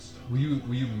Will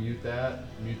you mute that?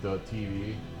 Mute the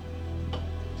TV.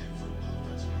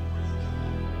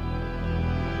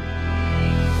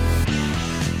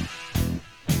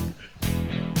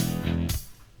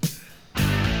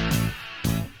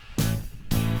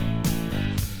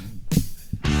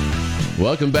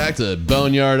 Welcome back to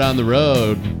Boneyard on the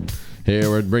Road. Here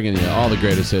we're bringing you all the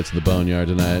greatest hits of the Boneyard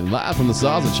tonight, live from the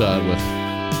Sausage Hut with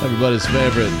everybody's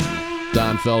favorite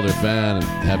Don Felder fan and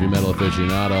heavy metal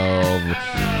aficionado,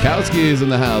 Kowskis and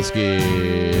the Howski.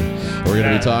 We're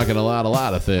going to be talking a lot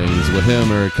of things with him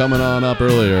or coming on up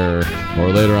earlier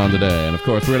or later on today. And of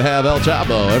course, we're going to have El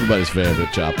Choppo, everybody's favorite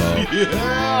Choppo.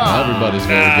 Yeah. Everybody's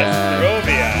favorite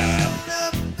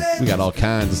guy. We got all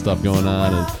kinds of stuff going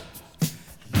on. And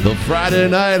the Friday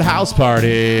night house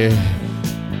party.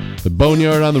 The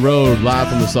Boneyard on the Road, live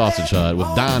from the Sausage Hut with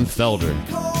Don Felder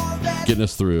getting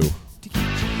us through.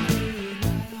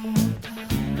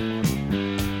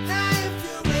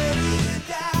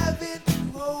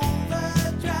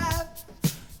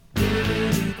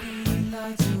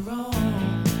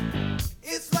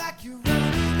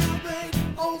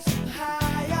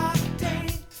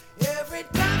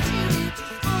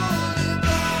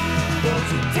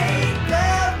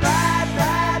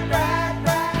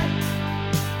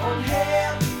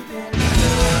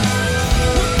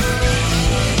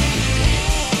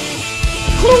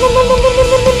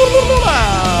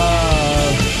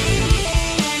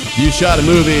 You shot a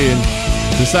movie and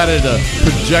decided to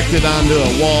project it onto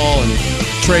a wall and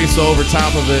trace over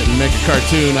top of it and make a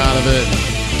cartoon out of it.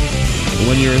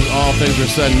 When all things were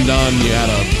said and done, you had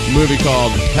a movie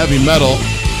called Heavy Metal,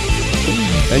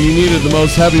 and you needed the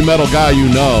most heavy metal guy you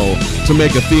know to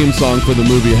make a theme song for the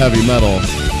movie Heavy Metal.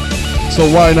 So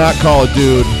why not call a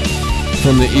dude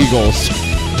from the Eagles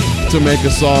to make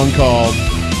a song called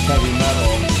Heavy Metal?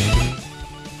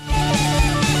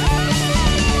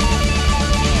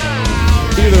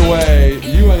 Either way,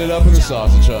 you ended up in the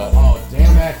Sausage Hut. Oh,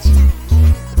 damn it.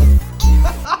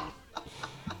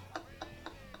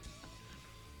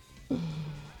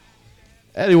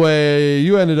 Anyway,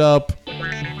 you ended up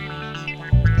in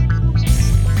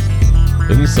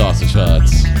the Sausage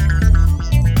Huts.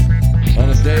 On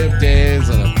a day of days,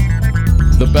 on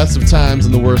the best of times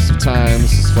and the worst of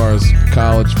times as far as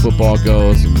college football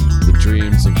goes and the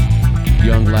dreams of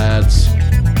young lads.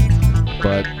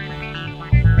 But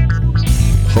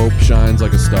hope shines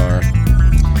like a star,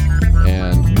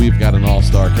 and we've got an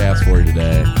all-star cast for you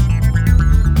today.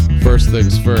 First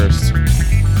things first,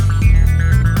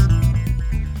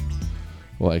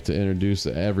 I'd like to introduce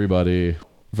everybody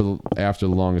after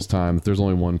the longest time. There's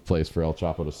only one place for El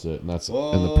Choppo to sit, and that's in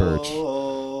the perch.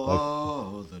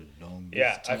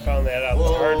 Yeah, I found that out the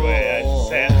hard way. I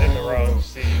sat in the wrong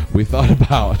seat. We thought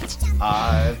about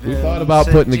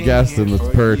putting a guest in the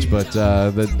perch, but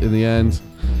in the end,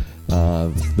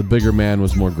 the bigger man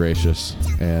was more gracious,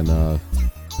 and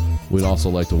we'd also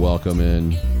like to welcome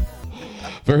in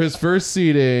for his first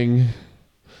seating.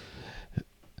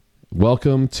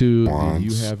 Welcome to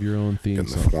You Have Your Own Theme Song.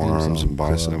 Getting the forearms and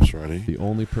biceps ready. The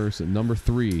only person, number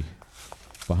 3,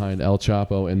 behind El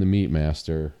Choppo and the Meat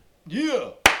Master.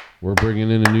 Yeah. We're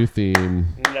bringing in a new theme.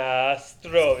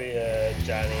 Nostrovia,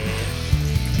 Johnny.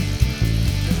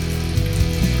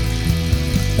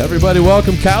 Everybody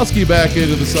welcome Kowski back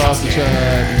into the Sausage Hut.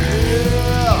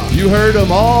 Yeah. You heard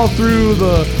him all through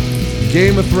the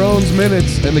Game of Thrones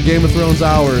minutes and the Game of Thrones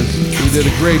hours. He did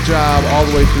a great job all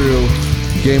the way through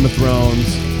Game of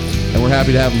Thrones. And we're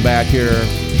happy to have him back here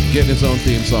getting his own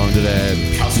theme song today.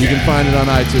 You can find it on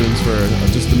iTunes for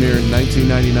just a mere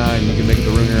 $19.99. You can make it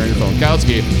the ringer on your phone.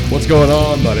 Kowski, what's going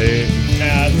on, buddy?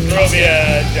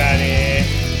 Nostrovia, Johnny.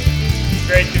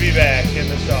 Great to be back in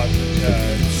the Sausage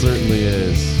Hut. It certainly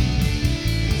is.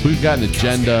 So we've got an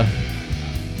agenda.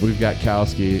 We've got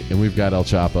Kowski and we've got El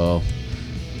Choppo.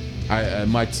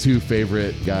 My two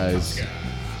favorite guys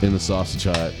in the Sausage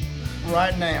Hut.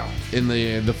 Right now. In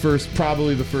the first two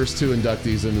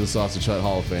inductees into the Sausage Hut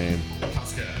Hall of Fame.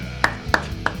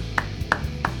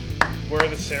 We're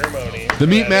the ceremony. The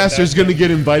Meat Master's going to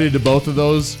get invited to both of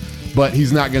those, but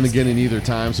he's not going to get in either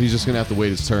time, so he's just going to have to wait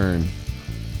his turn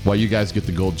while you guys get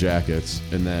the gold jackets,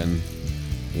 and then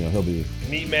he'll be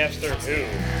Meat Master who?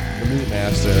 The Meat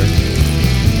Master.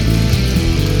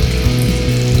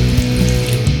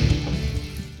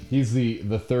 He's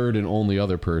the third and only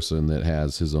other person that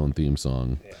has his own theme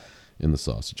song in the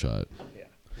Sausage Hut. Yeah.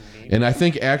 And I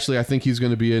think he's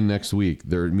going to be in next week.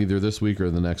 They're either this week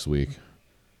or the next week.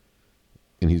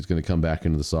 And he's going to come back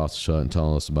into the Sausage Hut and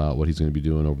tell us about what he's going to be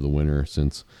doing over the winter,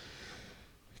 since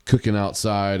cooking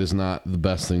outside is not the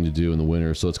best thing to do in the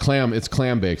winter. So it's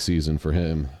clam bake season for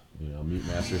him. Meat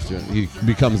Master's doing. He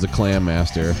becomes the Clam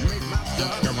Master.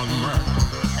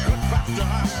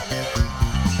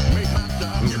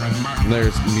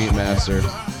 There's Meat Master.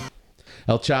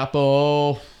 El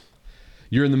Choppo,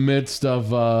 you're in the midst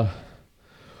of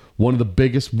one of the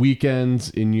biggest weekends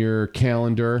in your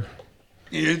calendar.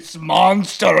 It's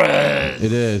monstrous.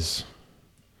 It is.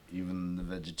 Even the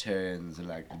vegetarians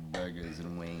like burgers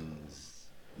and wings.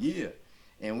 Yeah.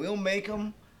 And we'll make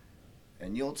them,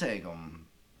 and you'll take them.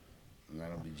 And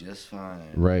that'll be just fine.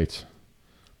 Right.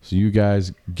 So you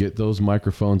guys get those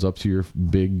microphones up to your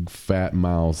big fat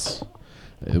mouths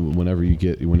whenever you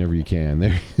can.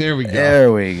 There we go.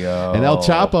 There we go. And El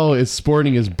Choppo is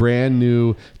sporting his brand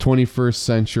new 21st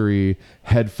century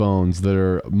headphones that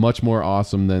are much more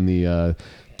awesome than the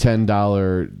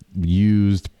 $10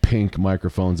 used pink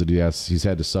microphones that he's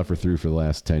had to suffer through for the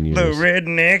last 10 years. The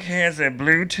redneck has a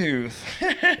Bluetooth.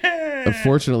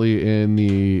 Unfortunately, in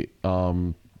the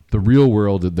real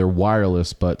world, they're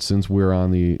wireless, but since we're on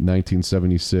the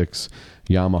 1976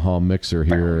 Yamaha mixer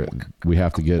here, we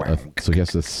have to get so he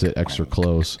has to sit extra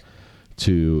close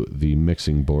to the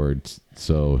mixing board.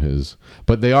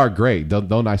 But they are great.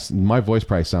 Don't I? My voice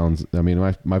probably sounds. I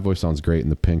mean, my voice sounds great in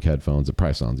the pink headphones. It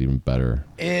probably sounds even better.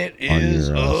 It on is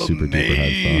your, super duper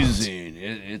headphones.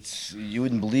 It's you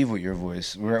wouldn't believe what your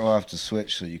voice. We'll have to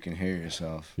switch so you can hear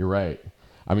yourself. You're right.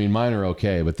 I mean, mine are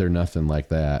okay, but they're nothing like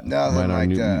that. Nothing like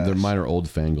that. Mine are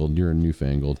old-fangled. You're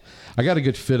newfangled. I got a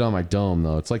good fit on my dome,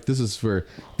 though. It's like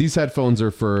these headphones are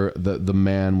for the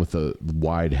man with a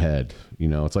wide head.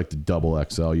 It's like the double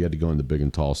XL. You had to go in the big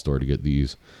and tall store to get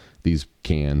these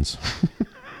cans.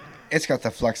 It's got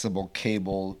the flexible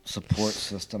cable support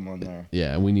system on there.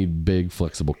 Yeah, and we need big,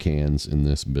 flexible cans in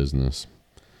this business.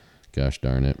 Gosh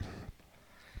darn it.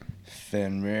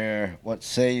 Fenrir, what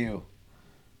say you?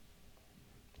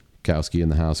 Kowski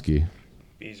and the Houski.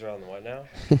 Bees are on the what now?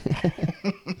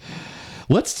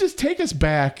 Let's just take us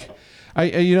back.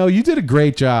 You did a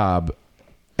great job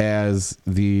as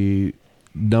the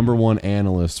 #1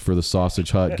 analyst for the Sausage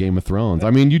Hut Game of Thrones.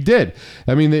 I mean, you did.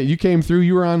 I mean, you came through.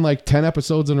 You were on like 10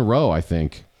 episodes in a row, I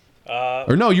think.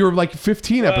 Or no, you were like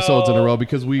 15 episodes in a row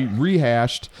because we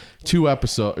rehashed 2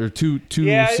 episodes or two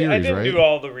series, I didn't right? do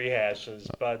all the rehashes,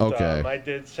 but okay. I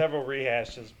did several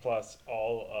rehashes plus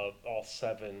all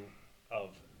 7 of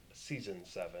season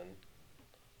 7.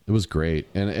 It was great,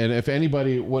 and if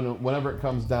anybody, whenever it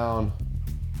comes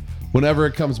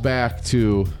back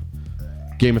to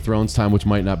Game of Thrones time, which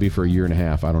might not be for a year and a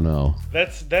half, I don't know.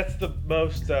 That's the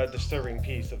most disturbing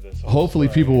piece of this. Hopefully,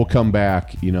 story. people will come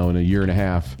back, in a year and a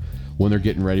half. When they're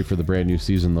getting ready for the brand new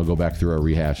season, they'll go back through our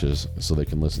rehashes so they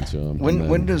can listen to them.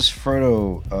 When does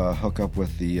Frodo hook up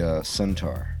with the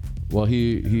centaur? Well,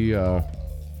 he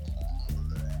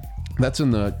that's in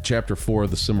the chapter 4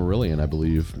 of the Silmarillion, I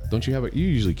believe. Don't you have you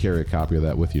usually carry a copy of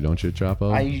that with you, don't you,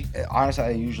 Choppo? Honestly, I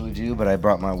usually do, but I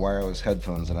brought my wireless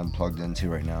headphones that I'm plugged into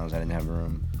right now as I didn't have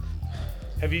room.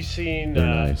 Have you seen?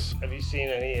 Nice. Have you seen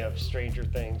any of Stranger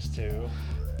Things too?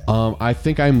 I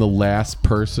think I'm the last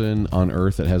person on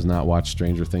Earth that has not watched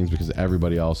Stranger Things because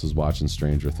everybody else is watching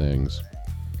Stranger Things.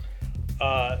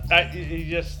 You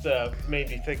just made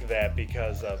me think of that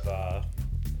because of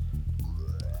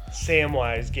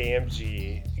Samwise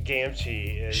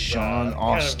Gamgee is Sean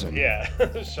Astin.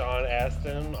 Sean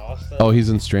Astin. Oh, he's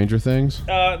in Stranger Things?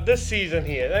 This season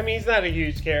he is. I mean, he's not a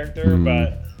huge character,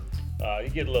 but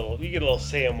you get a little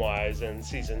Samwise in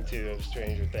season 2 of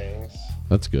Stranger Things.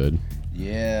 That's good.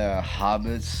 Yeah,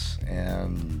 Hobbits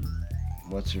and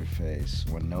what's her face?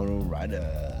 Winona Ryder.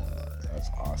 That's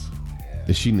awesome. Yeah.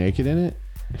 Is she naked in it?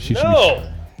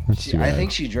 No. I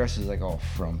think she dresses like all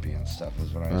frumpy and stuff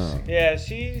is what I see. Yeah,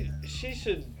 she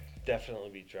should definitely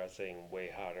be dressing way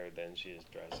hotter than she is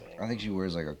dressing. I think she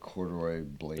wears like a corduroy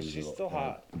blazer. She's still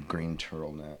hot. Green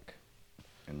turtleneck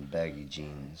and baggy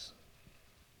jeans.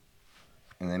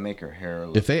 And they make her hair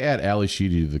look... If they add Ali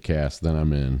Sheedy to the cast, then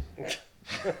I'm in.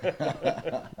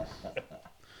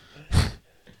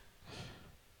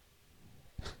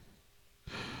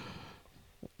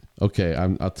 Okay,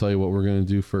 I'll tell you what we're going to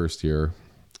do first here.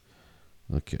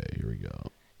 Okay, here we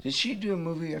go. Did she do a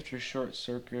movie after Short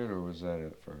Circuit, or was that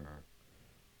it for her?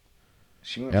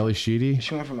 Ali Sheedy?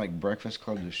 She went from like Breakfast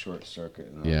Club to Short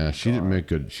Circuit. Yeah, she didn't make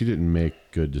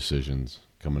good decisions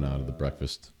coming out of the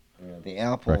Breakfast. Yeah, the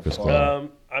Apple Breakfast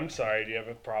Club. I'm sorry. Do you have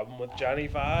a problem with Johnny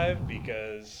 5?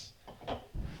 Because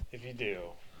if you do,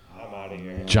 I'm out of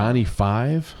here. Johnny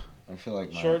 5? I feel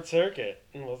like Short Circuit,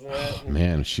 wasn't that?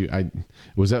 Man,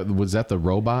 was that the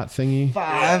robot thingy?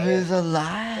 5 is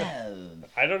alive.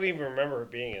 I don't even remember her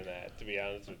being in that, to be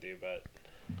honest with you. But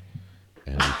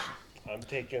and I'm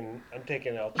taking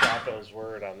El Choppo's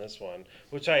word on this one,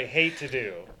 which I hate to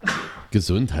do.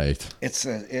 Gesundheit. It's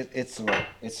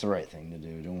the right thing to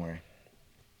do. Don't worry.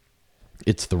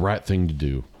 It's the right thing to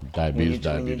do. Diabetes.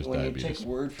 When you take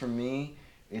word from me,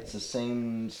 it's the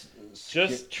same.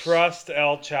 Just trust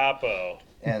El Choppo.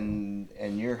 And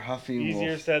your Huffy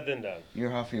easier said than done. Your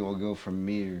Huffy will go for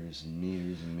meters and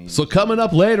meters and meters. So coming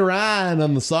up later on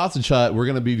the Sausage Hut, we're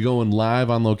going to be going live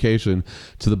on location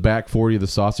to the back 40 of the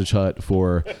Sausage Hut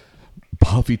for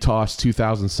Huffy Toss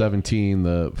 2017,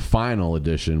 the final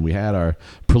edition. We had our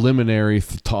preliminary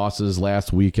tosses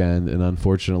last weekend, and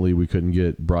unfortunately we couldn't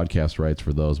get broadcast rights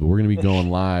for those. But we're going to be going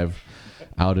live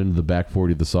out into the back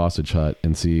 40 of the Sausage Hut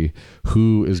and see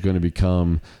who is going to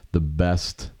become the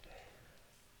best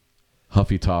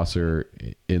Huffy tosser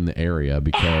in the area,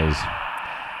 because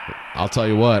I'll tell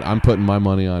you what, I'm putting my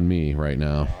money on me right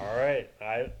now. All right.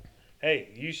 Hey,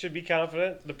 you should be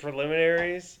confident. The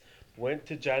preliminaries went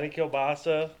to Johnny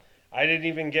Kilbasa. I didn't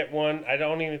even get one. I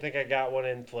don't even think I got one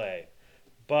in play.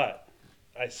 But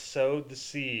I sowed the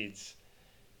seeds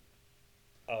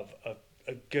of a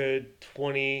good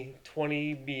 20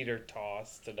 meter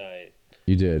toss tonight.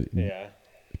 You did. Yeah.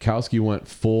 Kowski went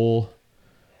full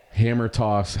hammer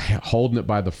toss, holding it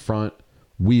by the front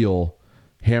wheel,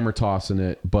 hammer tossing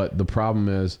it. But the problem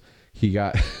is he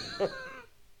got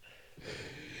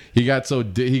he got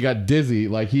dizzy.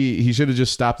 Like he should have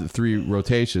just stopped at 3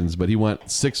 rotations, but he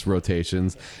went 6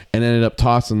 rotations and ended up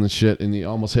tossing the shit, and he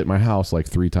almost hit my house like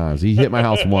 3 times. He hit my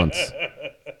house once.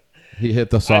 He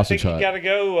hit the Sausage Hut. I think you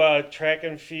got to go track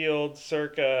and field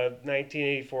circa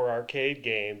 1984 arcade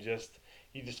game.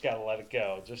 You just got to let it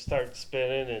go. Just start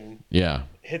spinning and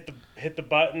hit the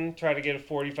button, try to get a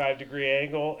 45-degree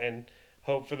angle, and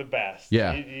hope for the best.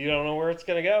 Yeah. You don't know where it's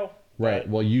going to go. Right.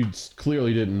 Well, you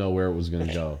clearly didn't know where it was going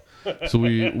to go. So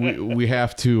we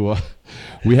have to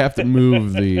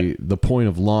move the point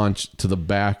of launch to the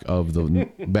back of the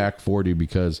back 40,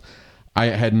 because I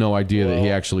had no idea that he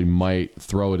actually might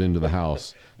throw it into the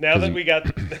house. Now that we got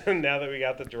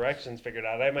the directions figured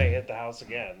out, I might hit the house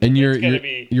again. And you're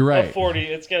right.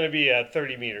 It's going to be a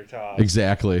 30-meter toss.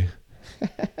 Exactly.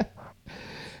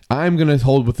 I'm going to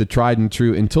hold with the tried and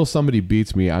true until somebody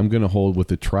beats me. I'm going to hold with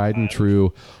the tried and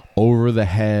true over the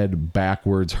head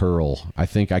backwards hurl. I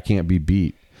think I can't be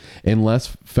beat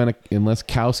unless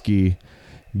Kowski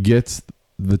gets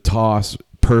the toss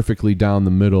perfectly down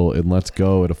the middle and let's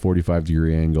go at a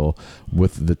 45-degree angle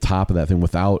with the top of that thing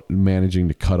without managing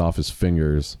to cut off his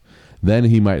fingers. Then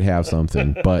he might have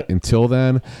something. But until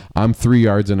then, I'm 3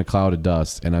 yards in a cloud of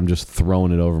dust and I'm just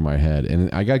throwing it over my head.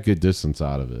 And I got good distance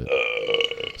out of it.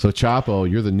 So Choppo,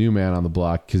 you're the new man on the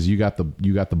block because you got the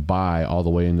bye all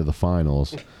the way into the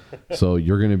finals. So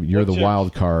you're the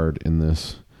wild card in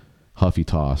this Huffy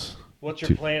Toss. What's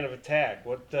your plan of attack?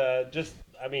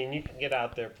 You can get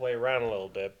out there, play around a little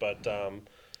bit, but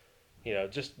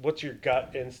just what's your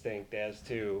gut instinct as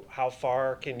to how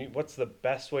far what's the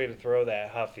best way to throw that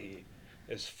Huffy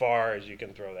as far as you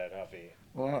can throw that Huffy?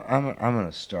 Well, I'm going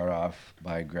to start off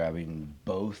by grabbing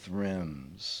both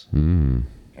rims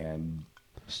and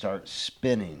start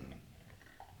spinning.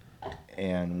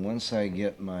 And once I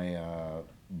get my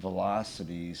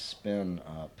velocity spin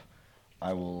up,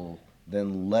 I will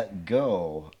then let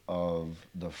go of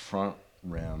the front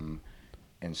rim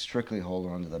and strictly hold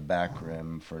on to the back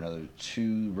rim for another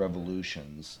 2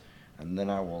 revolutions, and then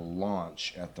I will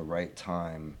launch at the right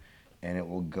time, and it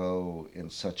will go in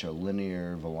such a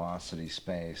linear velocity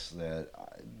space that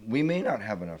we may not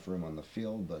have enough room on the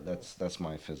field, but that's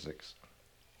my physics.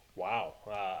 Wow,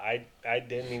 I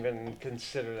didn't even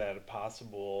consider that a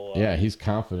possible. Yeah, he's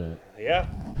confident. Yeah,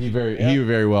 he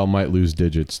very well might lose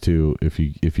digits too if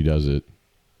he does it.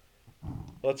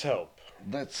 Let's hope.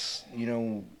 That's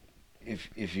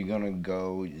if you're gonna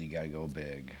go, you gotta go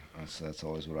big. That's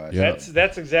always what I say.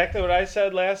 That's exactly what I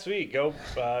said last week. Go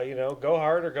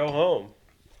hard or go home.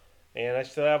 And I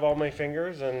still have all my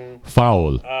fingers and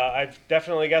foul. I've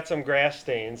definitely got some grass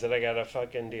stains that I gotta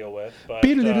fucking deal with. But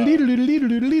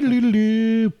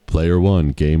player 1,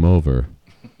 game over.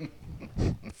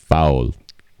 Foul.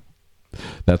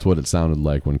 That's what it sounded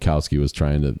like when Kowski was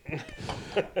trying to.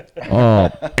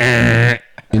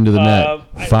 Into the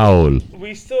net. Foul.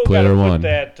 We still player gotta 1.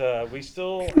 Put that. We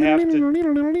still have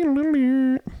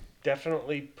to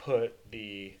definitely put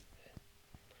the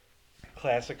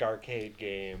classic arcade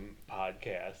game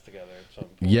podcast together at some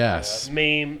point. Yes.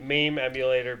 MAME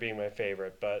emulator being my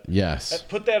favorite, but yes,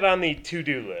 put that on the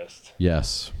to-do list.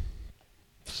 Yes.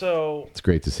 So it's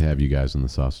great to have you guys in the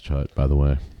Sausage Hut, by the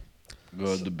way.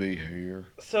 Good to be here.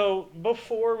 So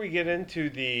before we get into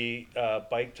the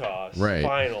bike toss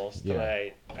finals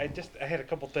tonight, I had a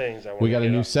couple things I want. We got a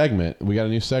new segment. We got a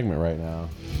new segment right now.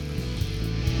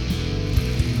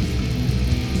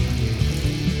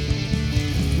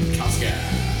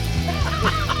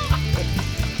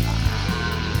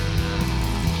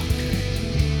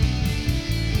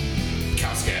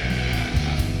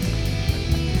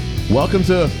 Welcome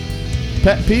to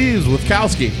Pet Peeves with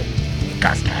Kowski.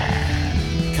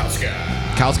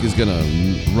 Kowski's gonna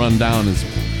run down his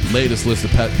latest list of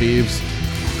pet peeves,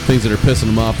 things that are pissing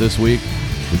him off this week.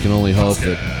 We can only hope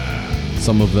that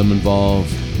some of them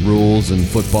involve rules and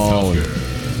football and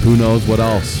who knows what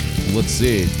else. Let's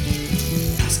see.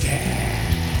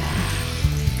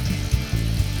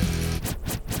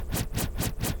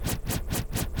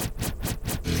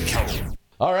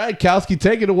 All right, Kowski,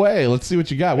 take it away. Let's see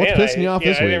what you got. What's pissing you off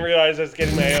this week? I didn't realize I was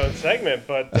getting my own segment,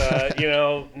 but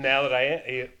now that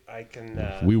I can,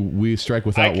 we strike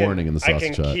without warning in the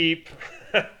sauce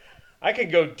chat. I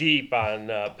can go deep on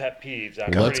pet peeves.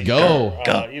 Let's go.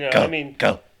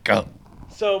 Go.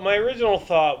 So my original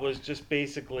thought was just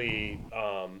basically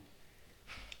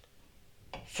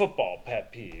football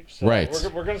pet peeves. So right.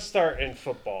 We're going to start in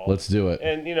football. Let's do it.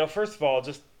 And first of all,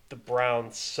 just the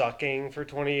Browns sucking for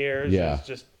 20 years is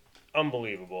just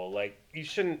unbelievable. Like you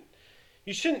shouldn't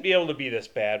be able to be this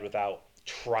bad without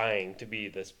trying to be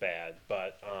this bad.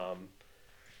 But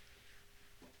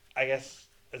I guess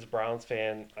as a Browns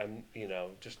fan, I'm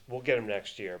we'll get them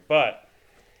next year. But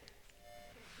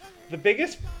the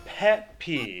biggest pet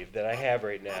peeve that I have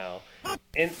right now,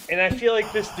 and I feel like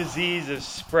this disease is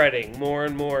spreading more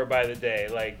and more by the day.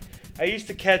 Like I used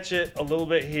to catch it a little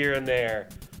bit here and there.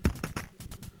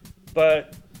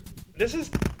 But this is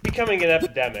becoming an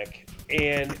epidemic,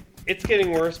 and it's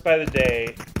getting worse by the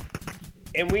day.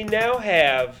 And we now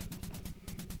have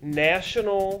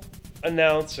national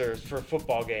announcers for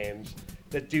football games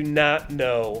that do not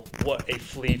know what a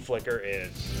flea flicker is.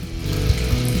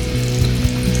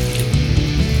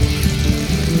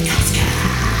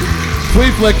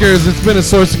 Flea Flickers, it's been a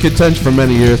source of contention for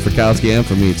many years for Kowski and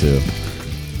for me too.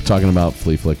 Talking about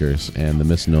flea flickers and the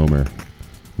misnomer.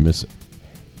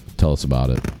 Tell us about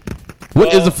it.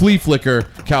 What is a flea flicker,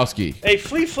 Kowski? A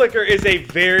flea flicker is a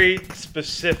very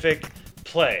specific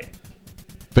play.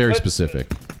 Very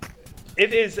specific.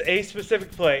 It is a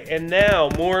specific play, and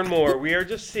now more and more we are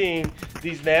just seeing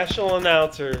these national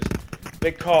announcers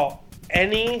that call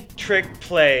any trick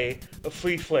play a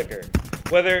flea flicker,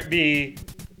 whether it be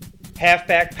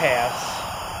halfback pass,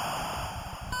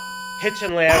 hitch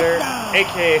and ladder,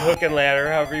 aka hook and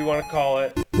ladder, however you want to call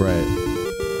it. Right.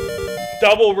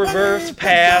 Double reverse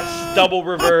pass, double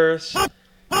reverse.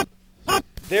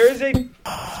 There is a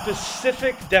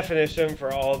specific definition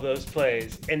for all of those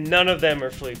plays, and none of them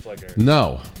are flea flicker.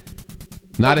 No.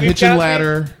 Not a hitch and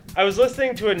ladder. I was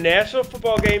listening to a national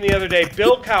football game the other day.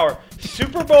 Bill Cowher,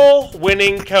 Super Bowl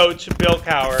winning coach Bill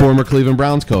Cowher. Former Cleveland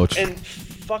Browns coach. And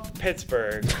fuck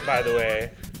Pittsburgh, by the way.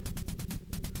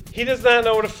 He does not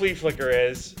know what a flea flicker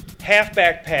is.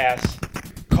 Halfback pass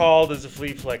called as a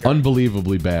flea flicker.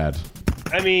 Unbelievably bad.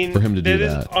 I mean, for him to do that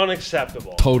that is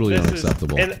unacceptable. Totally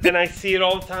unacceptable. And I see it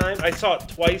all the time. I saw it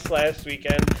twice last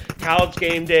weekend. College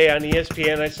game day on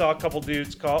ESPN. I saw a couple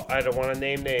dudes call. I don't want to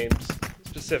name names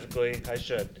specifically. I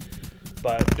should.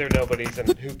 But they're nobodies,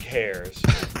 and who cares?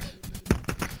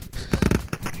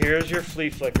 Here's your flea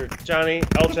flicker. Johnny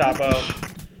El Choppo.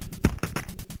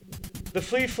 The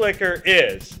flea flicker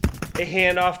is a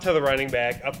handoff to the running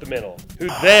back up the middle, who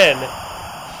then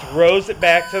throws it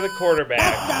back to the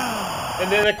quarterback.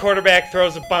 And then the quarterback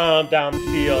throws a bomb down the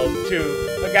field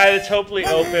to a guy that's hopefully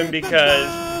open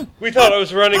because we thought it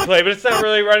was a running play, but it's not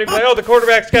really a running play. Oh, the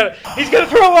quarterback's got it. He's going to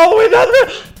throw it all the way down the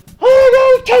field.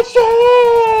 Oh,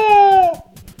 no,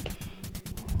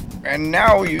 touchdown! And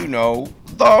now you know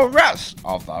the rest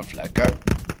of the flicker.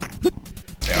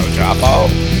 El Choppo.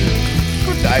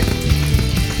 Good night.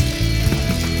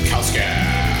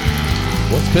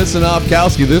 What's pissing off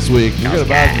Kowski this week?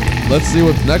 Let's see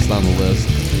what's next on the list.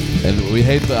 And we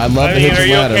hate I love the hitch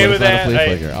and ladder, but it's not a flea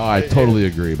flicker. Oh, I totally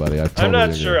agree, buddy. I'm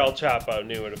not sure El Choppo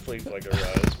knew what a flea flicker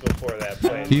was before that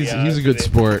play. He's a good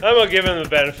sport. I'm gonna give him the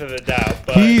benefit of the doubt,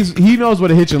 but he knows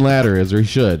what a hitch and ladder is, or he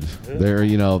should.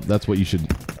 That's what you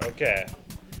should. Okay.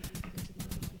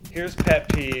 Here's pet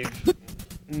peeve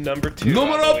number 2.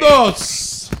 Número 2.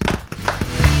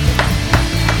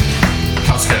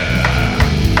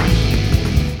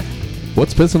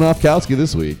 What's pissing off Kowski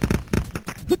this week?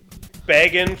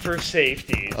 Begging for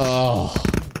safeties. Oh.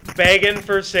 Begging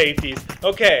for safeties.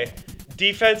 Okay.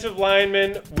 defensive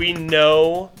linemen, we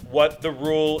know what the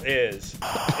rule is.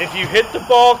 If you hit the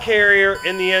ball carrier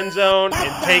in the end zone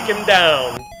and take him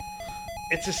down,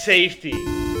 it's a safety.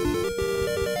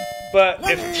 But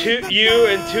if you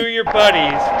and two of your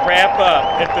buddies wrap up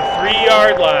at the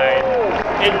 3-yard line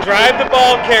and drive the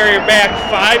ball carrier back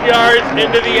 5 yards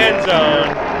into the end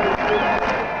zone,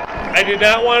 I do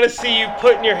not want to see you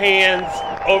putting your hands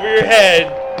over your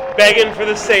head begging for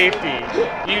the safety.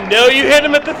 You know you hit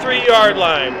him at the 3-yard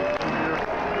line.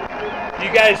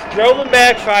 You guys drove him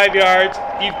back 5 yards.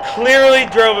 You clearly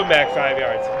drove him back 5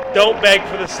 yards. Don't beg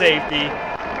for the safety.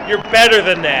 You're better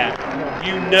than that.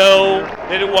 You know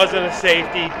that it wasn't a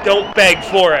safety. Don't beg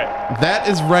for it. That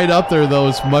is right up there, though.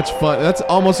 It's much fun. That's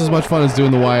almost as much fun as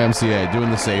doing the YMCA, doing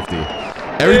the safety.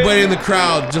 Everybody in the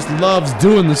crowd just loves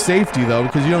doing the safety, though,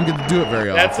 because you don't get to do it very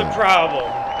often. That's a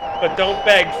problem. But don't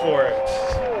beg for it.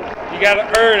 You got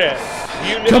to earn it.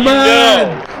 Come on!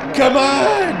 Know. Come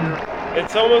on!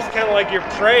 It's almost kind of like you're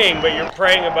praying, but you're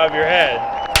praying above your head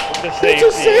with the safety.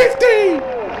 It's a safety!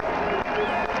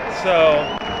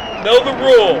 So, know the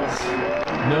rules.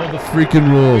 Know the freaking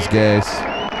rules, guys.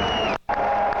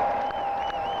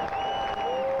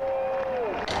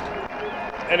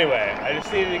 Anyway, I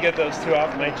just needed to get those two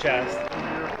off my chest.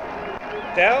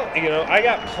 That, I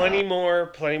got plenty more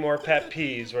pet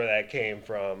peeves where that came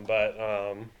from, but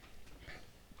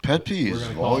Pet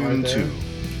Peeves, Volume 2.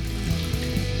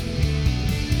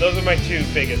 Those are my two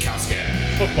biggest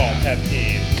football pet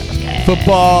peeves.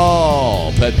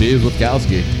 Football pet peeves with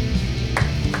Kowski.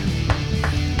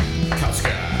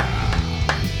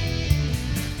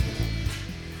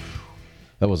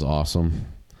 That was awesome.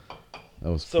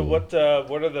 That was So cool. what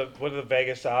are the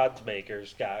Vegas odds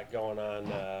makers got going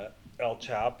on El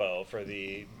Choppo for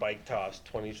the Bike Toss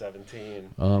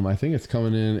 2017? I think it's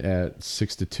coming in at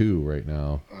 6-2 right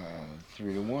now.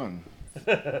 3-1.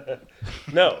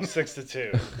 No,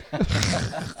 6-2.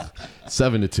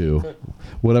 7-2.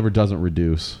 Whatever doesn't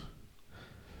reduce.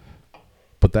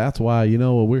 But that's why you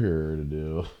know what we're here to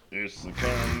do. It's the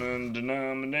common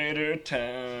denominator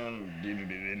time.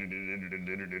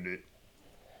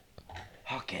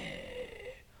 Hockey.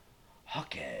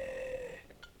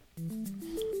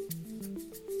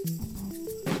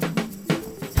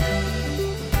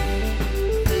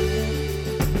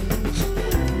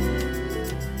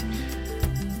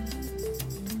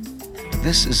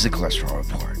 This is the Cholesterol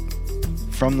Report.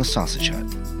 From the Sausage Hut,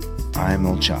 I'm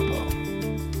El Choppo.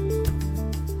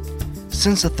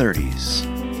 Since the 30s,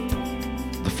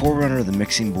 the forerunner of the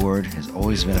mixing board has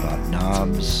always been about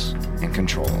knobs and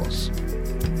controls,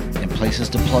 and places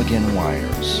to plug in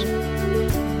wires.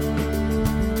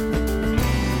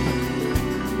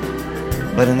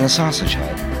 But in the Sausage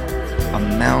Hut, a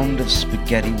mound of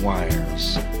spaghetti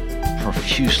wires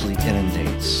profusely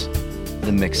inundates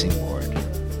the mixing board.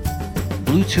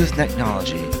 Bluetooth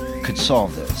technology could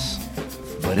solve this,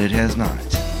 but it has not.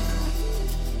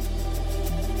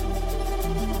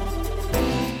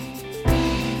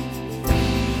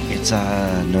 It's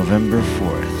November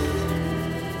 4th.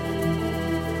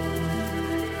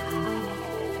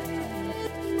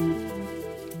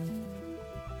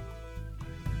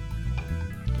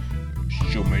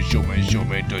 Show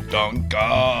me the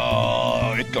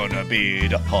Donka. It's gonna be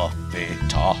the Huffy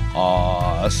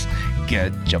Toss.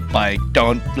 Get your bike,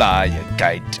 don't fly a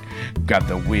kite. Grab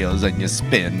the wheels and you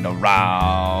spin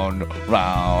around,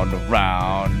 round,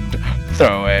 round.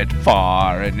 Throw it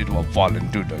far and it will fall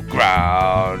into the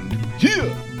ground.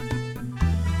 Yeah!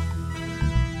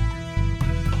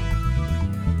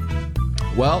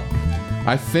 Well,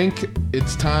 I think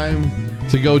it's time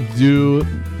to go do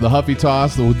the Huffy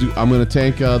Toss. I'm going to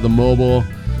take the mobile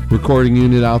recording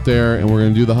unit out there, and we're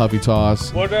going to do the Huffy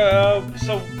Toss. What?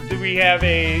 So do we have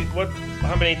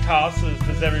how many tosses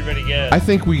does everybody get? I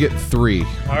think we get 3. All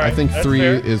right, I think that's 3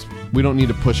 fair. is. We don't need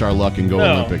to push our luck and go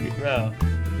Olympic. No.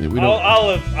 We don't.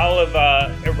 I'll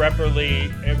have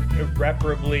irreparably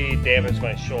damaged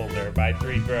my shoulder by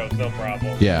 3 throws. No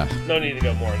problem. Yeah. No need to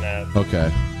go more than that.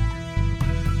 Okay.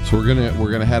 So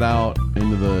we're gonna head out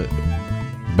into the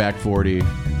back 40,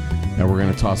 and we're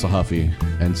gonna toss a Huffy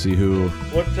and see who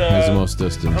has the most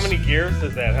distance. How many gears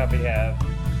does that Huffy have?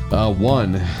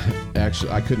 1.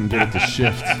 Actually, I couldn't get it to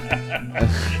shift.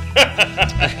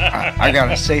 I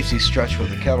got a safety stretch with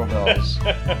the kettlebells.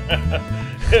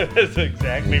 It's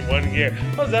exactly 1 gear.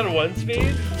 Oh, is that a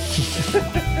 1-speed?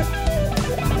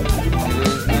 It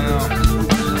is now.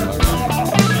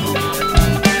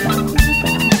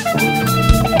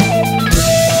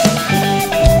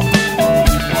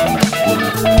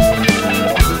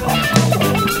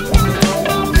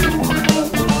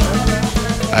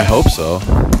 I hope so.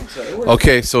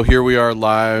 Okay, so here we are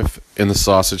live in the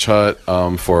Sausage Hut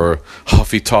for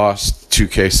Huffy Toss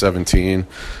 2K17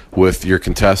 with your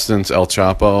contestants, El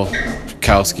Choppo,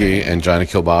 Kowski, and Johnny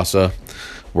Kilbasa.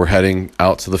 We're heading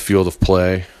out to the field of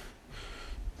play.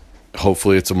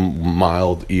 Hopefully it's a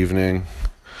mild evening,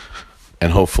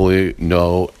 and hopefully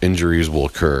no injuries will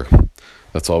occur.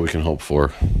 That's all we can hope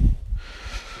for.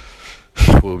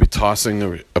 We'll be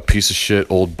tossing a piece of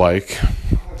shit old bike.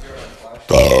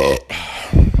 All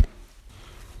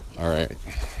right.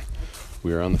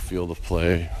 We are on the field of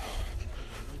play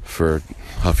for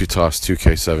Huffy Toss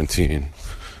 2K17.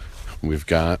 We've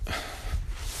got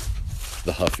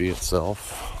the Huffy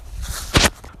itself.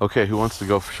 Okay, who wants to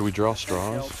go? Should we draw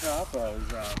straws? El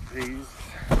Choppo's piece.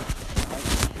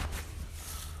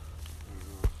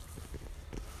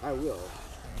 I will.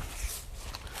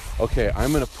 Okay,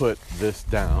 I'm going to put this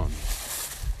down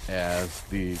as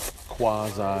the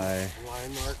quasi... Line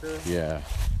marker. Yeah.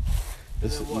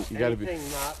 This is, you got to be...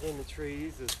 Anything not in the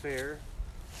trees is fair.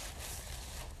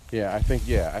 Yeah, I think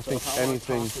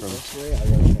anything from...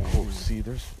 Oh, see,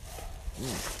 there's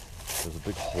a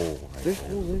big hole right there.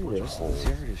 There's a hole.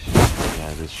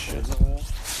 Yeah, this shit.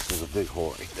 There's a big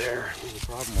hole right there. There's a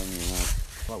problem when you're not.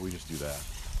 How about we just do that?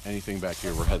 Anything back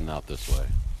here, we're heading out this way.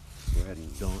 We're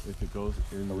heading. If it goes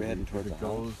in, Are we heading if toward it the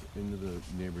goes into the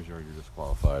neighbor's yard, you're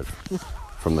disqualified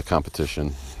from the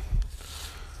competition.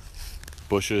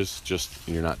 Bushes, just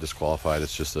you're not disqualified.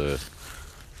 It's just a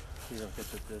You don't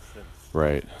get the distance.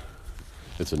 right.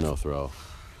 It's a no throw.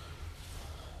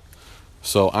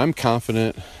 So I'm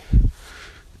confident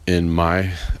in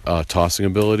my tossing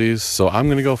abilities. So I'm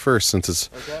gonna go first since it's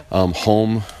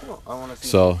home. Cool. I want to see.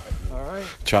 So, All right.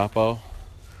 Choppo,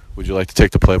 would you like to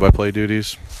take the play-by-play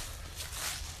duties?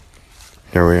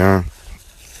 Here we are.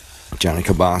 Johnny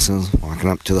Kilbasa's walking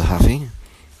up to the Huffy,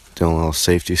 doing a little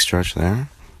safety stretch there,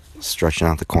 stretching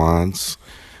out the quads,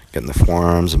 getting the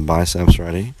forearms and biceps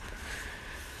ready.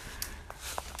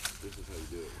 This is how you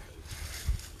do it.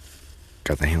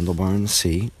 Got the handlebar in the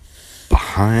seat,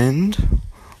 behind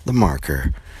the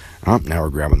marker. Oh, now we're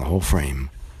grabbing the whole frame.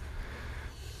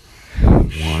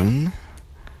 1,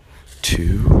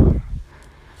 2,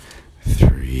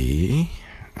 3.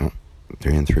 Oh,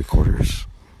 3 3/4.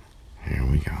 Here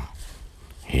we go.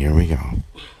 Here we go.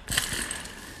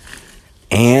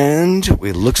 And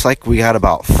it looks like we got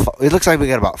about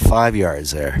 5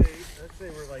 yards there. Let's say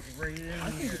we're like right in I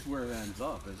think it's where it ends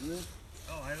up, isn't it?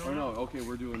 Oh, I Or don't no, know. okay,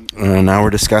 we're doing... Now we're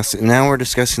discussing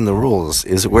the rules.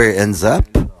 Is it where it ends up?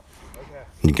 Okay.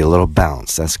 You get a little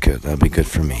bounce. That's good. That'd be good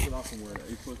for me. So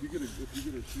if you get a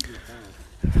cheaper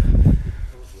pound,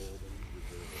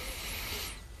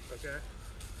 Okay.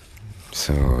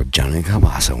 So Johnny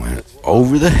Kilbasa went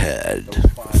over the head.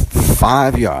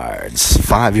 5 yards.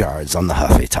 5 yards on the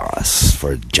Huffy Toss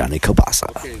for Johnny Kilbasa.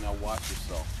 okay, now watch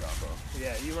yourself, Choppo.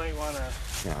 Yeah, you might want to.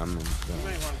 Yeah,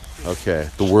 Okay,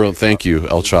 thank you,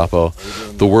 El Choppo.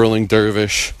 The whirling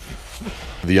dervish,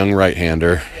 the young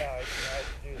right-hander,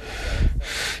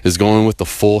 is going with the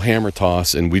full hammer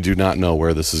toss, and we do not know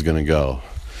where this is going to go.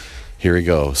 Here he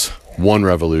goes. 1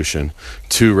 revolution,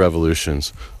 2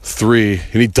 revolutions, 3,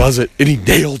 and he does it, and he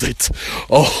nailed it.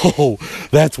 Oh,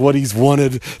 that's what he's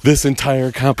wanted this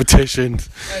entire competition.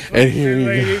 And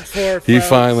here he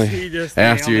finally,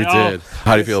 after you did.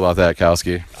 How do you feel about that,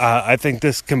 Kowski? I think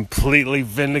this completely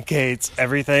vindicates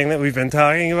everything that we've been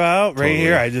talking about right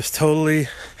here. I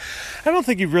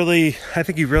think you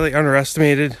really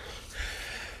underestimated.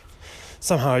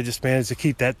 Somehow I just managed to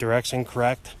keep that direction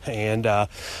correct and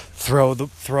throw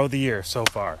the year so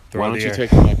far. Why don't you take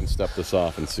the mic and step this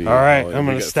off and see? All right, I'm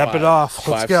going to step it off.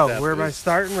 Let's go. Step Where am I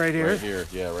starting? Right here? Right here.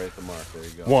 Yeah, right at the mark. There you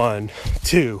go. 1,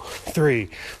 2, 3,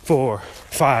 4,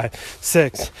 5,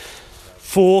 6.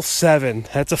 Full 7.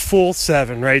 That's a full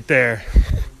 7 right there.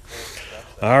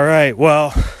 All right.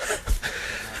 Well,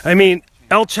 I mean,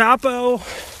 El Choppo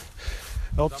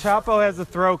has a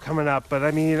throw coming up, but I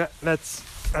mean,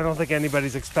 I don't think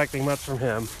anybody's expecting much from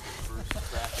him.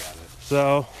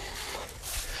 So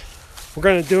we're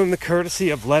going to do him the courtesy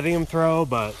of letting him throw,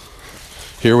 but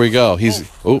Here we go.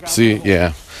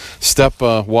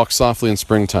 Walk softly in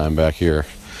springtime back here.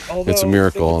 It's a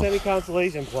miracle. If it's any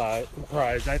consolation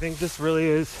prize, I think this really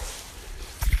is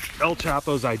El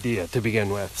Choppo's idea to begin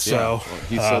with. So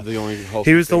he said the only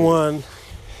he was the one.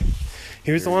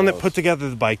 He was the one that put together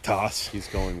the bike toss. He's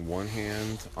going one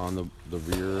hand on the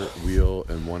rear wheel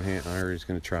and one hand. I heard he's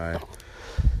going to try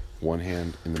one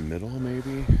hand in the middle,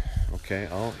 maybe. Okay.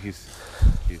 Oh, he's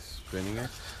spinning it.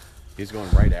 He's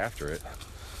going right after it.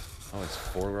 Oh, it's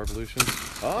 4 revolutions.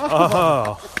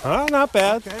 Oh, not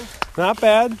bad. Okay. Not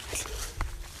bad.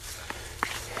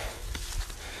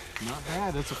 Not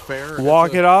bad. It's a fair.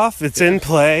 Walk it off. It's in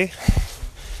play.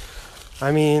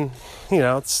 I mean,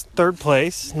 it's third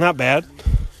place. Not bad.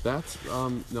 That's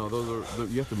no, those are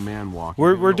you have to man walk.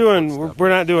 We're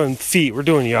not doing feet. We're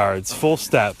doing yards. Full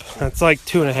step. That's like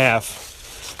 2.5.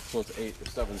 So it's 8 or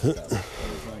 7 steps.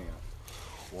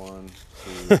 1,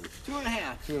 2,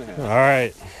 2.5.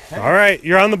 2.5. All right.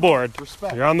 You're on the board.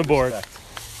 Respect. You're on the board.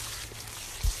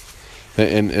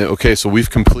 And okay, so we've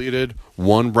completed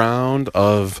one round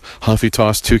of Huffy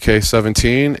Toss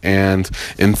 2K17, and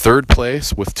in third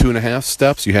place with 2.5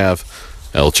 steps, you have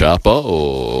El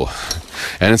Choppo.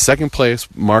 And in second place,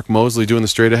 Mark Mosley doing the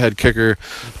straight ahead kicker,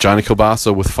 Johnny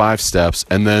Kielbasa with 5 steps,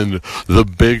 and then the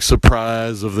big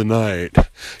surprise of the night,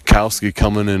 Kowski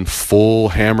coming in full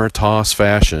hammer toss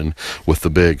fashion with the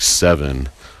big 7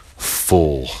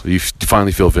 full. You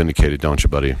finally feel vindicated, don't you,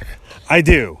 buddy? I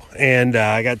do, and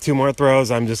I got 2 more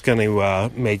throws. I'm just going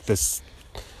to make this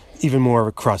even more of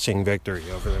a crushing victory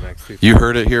over the next few. You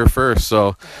heard it here first,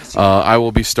 so I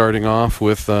will be starting off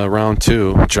with round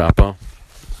 2, Choppo.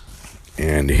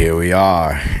 And here we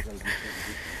are,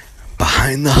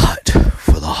 behind the hut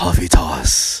for the Huffy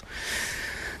Toss.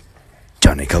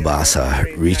 Johnny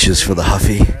Kielbasa reaches for the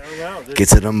Huffy,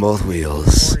 gets it on both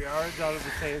wheels. 4 yards out of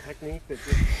the same technique that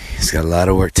He's got a lot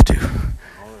of work to do.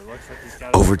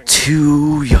 Over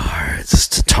 2 yards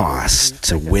to toss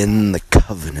to win the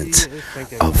covenant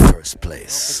of first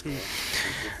place.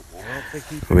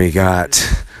 We got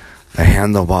a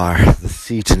handlebar, the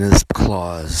seat in his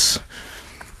claws.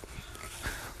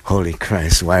 Holy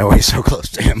Christ, why are we so close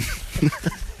to him?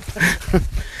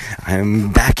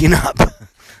 I'm backing up,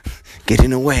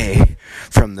 getting away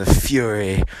from the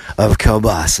fury of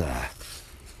Kielbasa.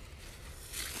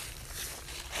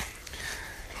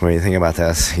 What do you think about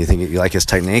this? You think you like his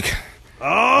technique?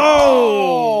 Oh!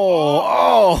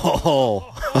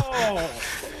 Wow.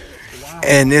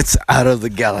 And it's out of the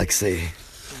galaxy.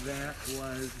 That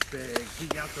was big. He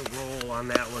got the roll on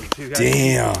that one too.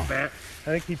 Damn. I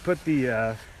think he put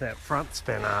the that front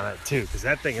spin on it too, because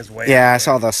that thing is way. Yeah, I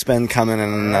saw the spin coming,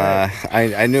 and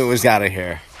I knew it was out of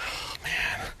here.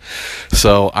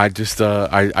 So I just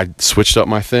I switched up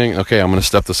my thing. Okay, I'm gonna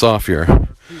step this off here.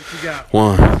 You got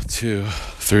 1, 2,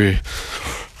 3,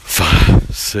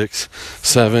 5, 6,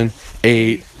 7,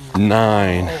 8,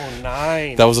 9. Oh,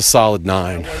 9. That was a solid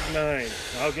 9. That was 9.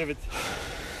 I'll give it.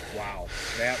 Wow,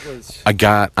 that was.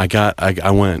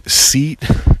 I went seat,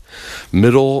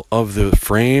 middle of the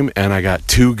frame, and I got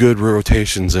 2 good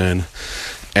rotations in,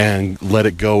 and let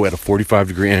it go at a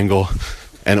 45-degree angle,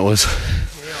 and it was.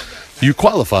 You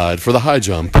qualified for the high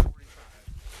jump.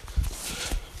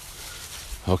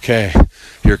 Okay,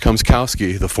 here comes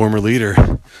Kowski, the former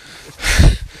leader,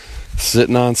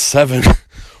 sitting on 7.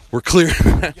 We're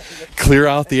clear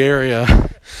out the area.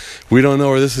 We don't know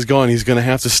where this is going. He's going to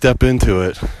have to step into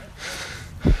it.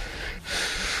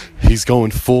 He's going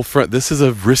full front. This is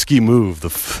a risky move, the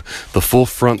full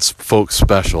front spoke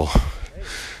special.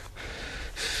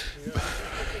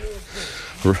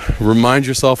 Remind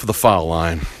yourself of the foul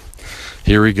line.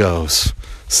 Here he goes.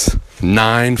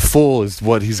 9 full is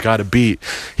what he's got to beat.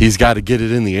 He's got to get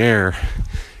it in the air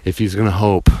if he's going to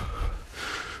hope.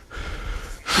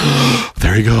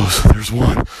 There he goes. There's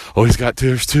 1. Oh, he's got 2.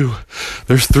 There's 2.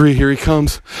 There's 3. Here he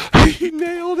comes. He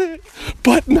nailed it.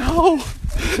 But no,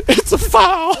 it's a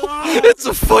foul. It's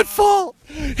a foot fault.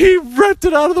 He ripped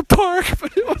it out of the park,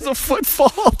 but it was a foot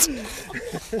fault. He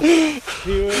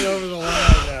went over the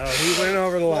line now. He went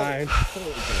over the line.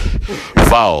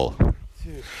 Foul.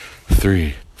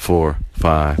 3, 4,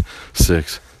 5,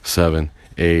 6, 7,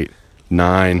 8,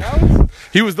 9.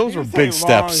 Those were big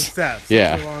steps.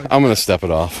 Yeah, I'm gonna step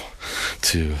it off.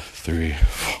 2, 3,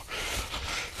 4,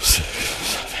 6,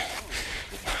 7.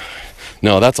 9.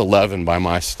 No, that's 11 by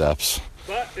my steps.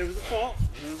 But it was a fault.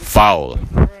 Foul.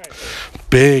 Right.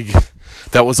 Big.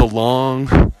 That was a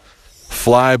long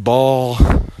fly ball.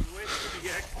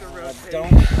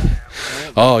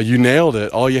 Oh, you nailed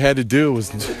it. All you had to do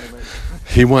was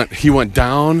he went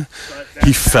down,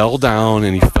 he fell down,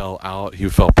 and he fell out. He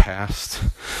fell past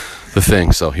the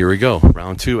thing. So here we go.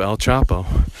 Round 2, El Choppo.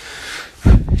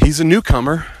 He's a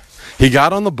newcomer. He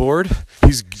got on the board.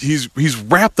 He's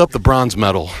wrapped up the bronze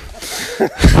medal.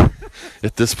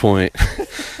 At this point,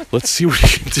 let's see what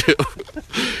he can do.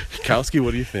 Kowski,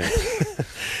 what do you think?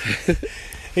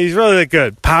 He's really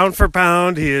good. Pound for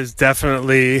pound, he is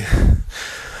definitely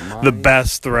the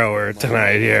best thrower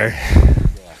tonight here.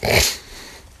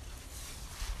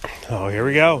 Oh, here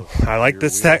we go. I like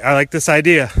this I like this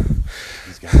idea.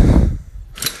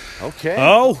 Okay.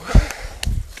 Oh.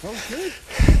 Okay.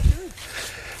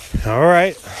 All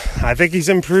right. I think he's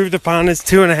improved upon his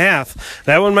 2.5.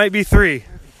 That one might be 3.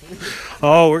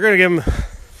 Oh, we're going to give him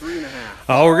 3.5.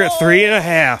 Oh, we're at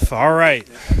 3.5. All right.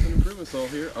 That's an improvement. So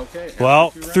here, okay. Well,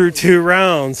 through 2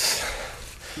 rounds.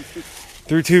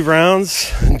 Through 2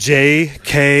 rounds,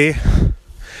 J.K.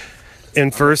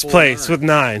 in first place with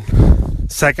 9.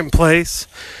 Second place,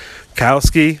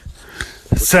 Kowski,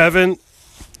 7.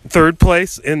 Third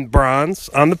place in bronze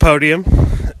on the podium,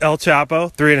 El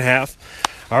Choppo, 3.5.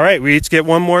 All right, we each get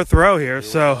one more throw here.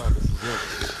 So,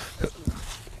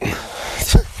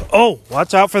 oh,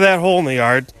 watch out for that hole in the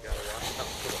yard.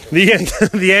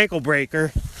 The ankle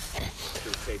breaker.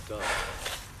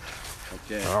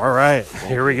 Okay. All right,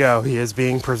 here we go. He is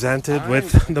being presented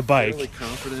with the bike,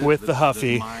 with the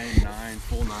Huffy. My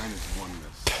full 9 is 1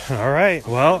 miss. All right,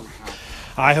 well,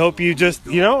 I hope you just,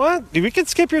 you know what? We can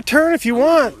skip your turn if you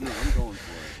want. No, I'm going for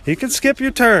it. You can skip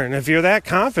your turn if you're that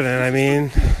confident. I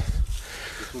mean,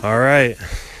 all right.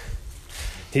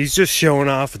 He's just showing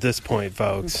off at this point,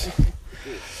 folks.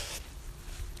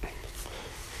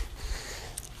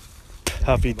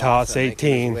 Huffy Toss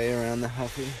 18. Way around the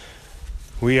Huffy.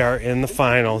 We are in the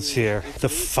finals here. The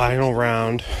final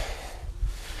round.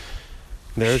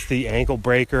 There's the ankle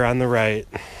breaker on the right.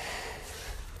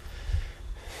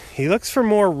 He looks for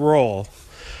more roll.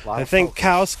 I think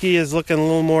Kowski is looking a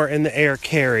little more in the air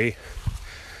carry.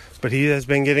 But he has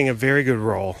been getting a very good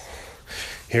roll.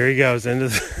 Here he goes into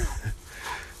the...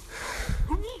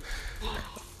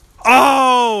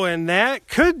 Oh, and that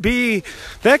could be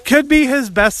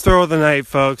his best throw of the night,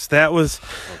 folks. That was,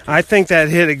 I think that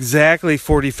hit exactly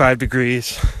 45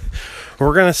 degrees.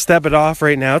 We're going to step it off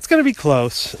right now. It's going to be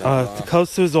close.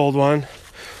 Close to his old one.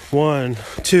 1,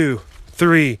 2,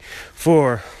 3,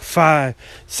 4, 5,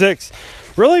 6.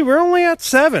 Really, we're only at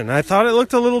 7. I thought it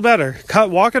looked a little better.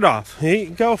 Walk it off.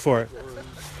 Go for it.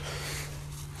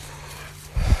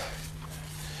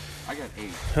 I got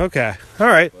 8. Okay. All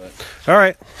right.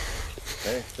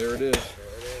 Okay, there it is.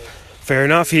 Fair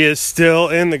enough. He is still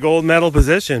in the gold medal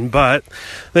position, but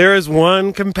there is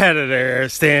one competitor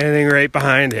standing right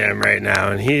behind him right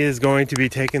now, and he is going to be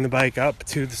taking the bike up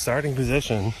to the starting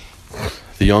position.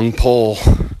 The young Pole,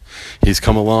 he's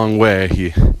come a long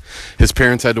way. His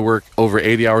parents had to work over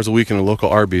 80 hours a week in a local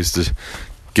Arby's to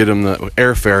get him the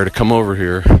airfare to come over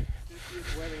here.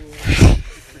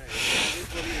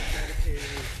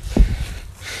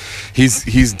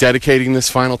 He's dedicating this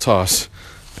final toss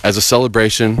as a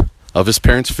celebration of his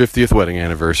parents' 50th wedding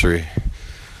anniversary.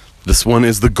 This one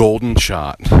is the golden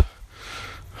shot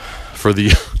for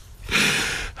the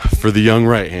young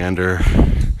right-hander,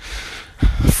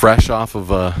 fresh off of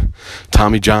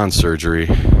Tommy John surgery.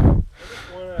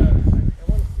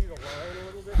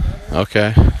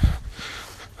 Okay.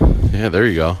 Yeah, there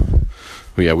you go.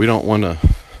 Well, yeah, we don't want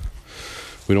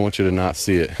you to not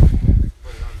see it.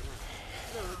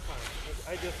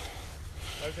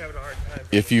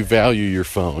 If you value your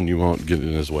phone, you won't get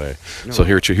in his way. No. So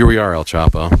here we are, El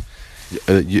Choppo.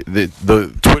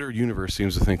 The Twitter universe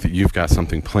seems to think that you've got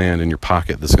something planned in your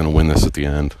pocket that's going to win this at the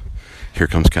end. Here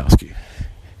comes Kowski.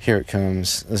 Here it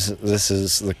comes. This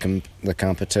is the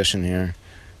competition here.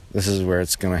 This is where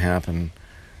it's going to happen.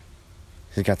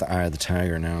 He's got the eye of the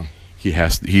tiger now. He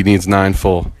needs 9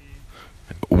 full.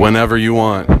 Whenever you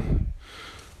want.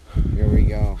 Here we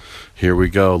go. Here we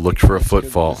go. Look for a foot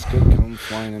fault.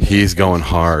 He's going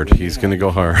hard. He's going to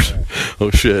go hard. Oh,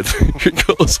 shit. Here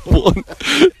goes 1,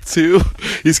 2.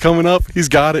 He's coming up. He's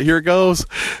got it. Here it goes.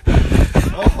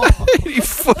 He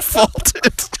foot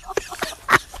faulted.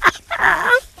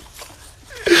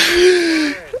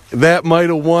 That might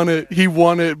have won it. He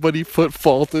won it, but he foot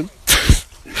faulted.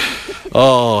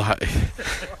 Oh,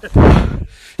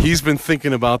 he's been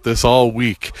thinking about this all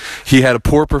week. He had a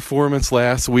poor performance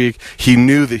last week. He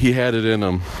knew that he had it in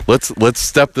him. Let's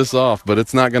step this off, but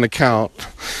it's not going to count.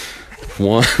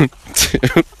 1, 2,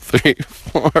 3,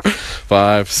 4,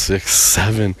 5, 6,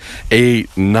 7,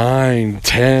 8, 9,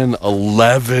 10,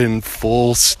 11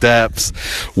 full steps.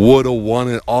 Would have won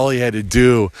it. All he had to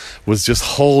do was just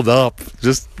hold up.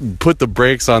 Just put the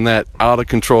brakes on that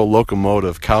out-of-control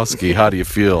locomotive. Kowski, how do you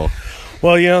feel?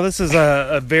 Well, this is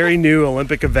a very new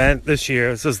Olympic event this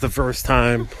year. This is the first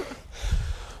time.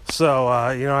 So,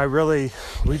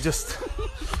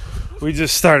 we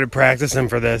just started practicing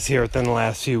for this here within the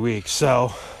last few weeks.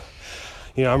 So,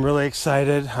 I'm really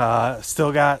excited.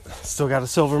 Still got a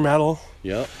silver medal.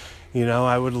 Yep.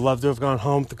 I would love to have gone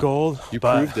home with the gold.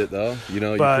 Proved it though. You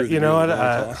know what?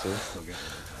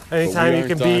 Anytime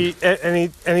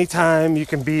you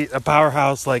can beat a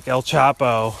powerhouse like El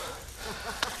Choppo,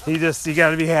 you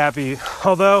got to be happy.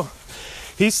 Although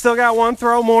he's still got 1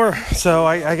 throw more, so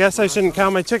I guess I shouldn't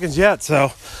count my chickens yet.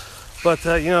 So, but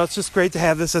it's just great to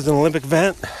have this as an Olympic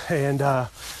event, and I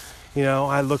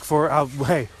look forward.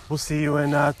 Hey, we'll see you in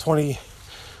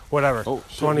whatever. Oh,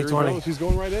 shit, 2020. He's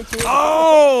going right into it.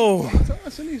 Oh!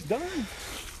 Toss, and he's done.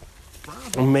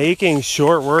 Making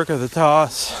short work of the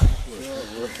toss.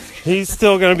 He's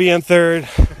still going to be in third,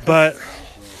 but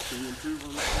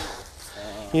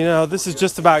you know, this is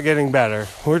just about getting better.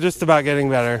 We're just about getting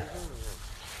better.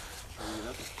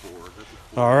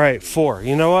 All right, 4.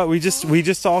 You know what? We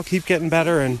just all keep getting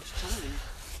better, and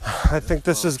I think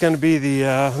this is going to be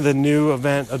the new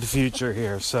event of the future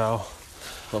here. So,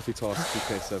 Huffy Toss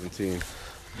 2K17.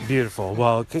 Beautiful.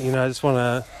 Well, you know, I just want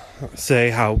to say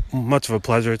how much of a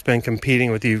pleasure it's been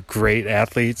competing with you great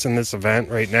athletes in this event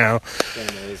right now. It's been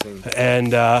amazing.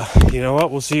 And you know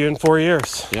what? We'll see you in 4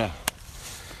 years. Yeah.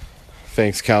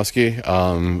 Thanks, Kowski.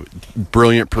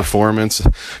 Brilliant performance.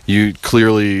 You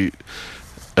clearly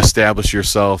established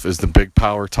yourself as the big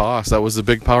power toss. That was the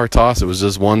big power toss. It was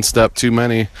just one step too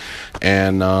many,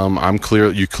 and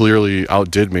you clearly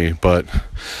outdid me, but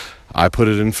I put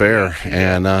it in fair,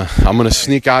 and I'm gonna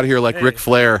sneak out of here like Ric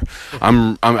Flair.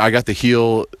 I got the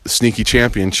heel sneaky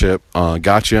championship.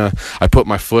 Gotcha. I put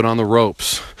my foot on the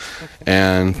ropes,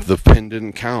 and the pin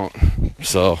didn't count.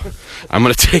 So I'm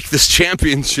gonna take this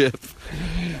championship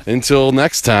until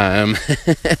next time.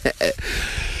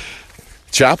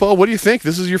 Choppo, what do you think?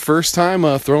 This is your first time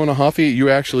throwing a Huffy. You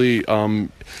actually,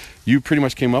 you pretty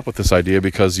much came up with this idea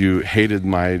because you hated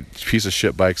my piece of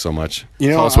shit bike so much.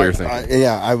 Tell us what you're thinking.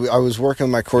 I was working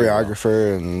with my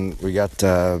choreographer, and we got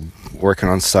working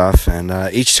on stuff. And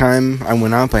each time I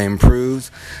went up, I improved.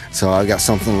 So I got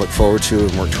something to look forward to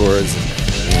and work towards,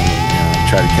 and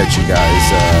try to catch you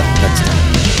guys next time.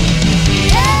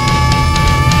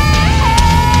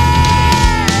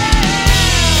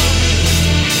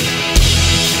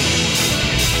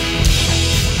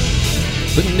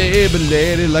 The neighbor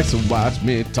lady likes to watch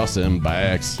me tossing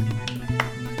backs.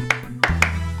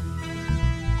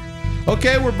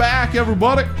 Okay, we're back,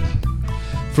 everybody,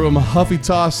 from Huffy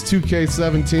Toss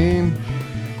 2K17.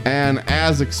 And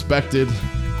as expected,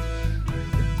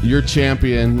 your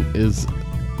champion is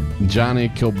Johnny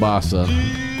Kilbasa,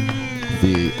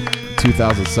 the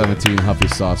 2017 Huffy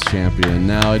Toss champion.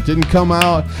 Now, it didn't come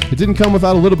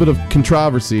without a little bit of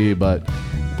controversy, but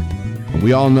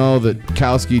we all know that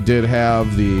Kowski did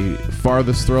have the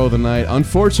farthest throw of the night.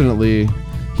 Unfortunately,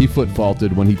 he foot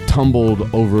faulted when he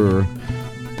tumbled over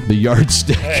the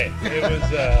yardstick. Hey, it was,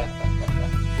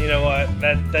 you know what?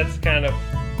 That's kind of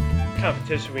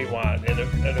competition we want in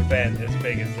an event as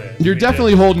big as this. You're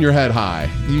definitely holding your head high.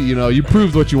 You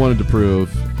proved what you wanted to prove.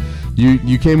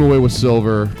 You came away with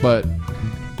silver, but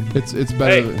it's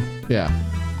better. Hey, yeah.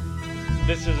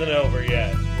 This isn't over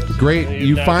yet. Great.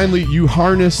 You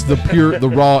harnessed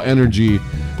the raw energy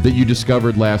that you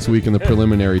discovered last week in the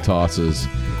preliminary tosses.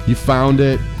 You found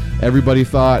it. Everybody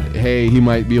thought, hey, he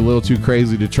might be a little too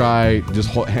crazy to try just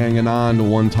hanging on to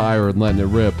one tire and letting it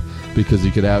rip because he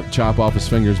could chop off his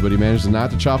fingers, but he managed not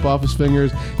to chop off his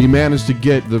fingers. He managed to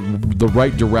get the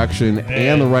right direction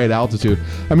and the right altitude.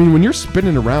 I mean, when you're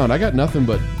spinning around, I got nothing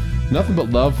but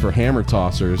love for hammer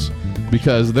tossers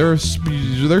because they're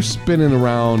spinning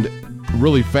around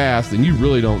really fast, and you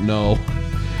really don't know.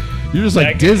 You're just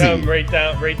like dizzy. Come right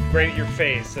at your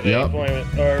face at any point,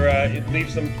 or it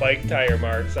leaves some bike tire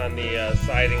marks on the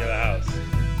siding of the house.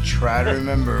 Try to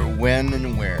remember when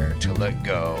and where to let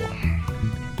go.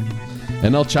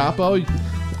 And El Choppo,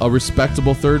 a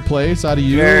respectable third place out of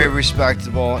you. Very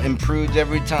respectable. Improved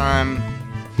every time.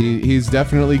 He's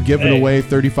definitely given away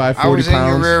 35, 40 pounds. I was in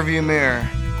your rearview mirror.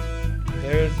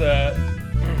 There's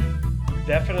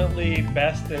definitely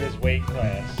best in his weight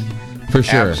class. For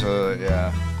sure. Absolutely,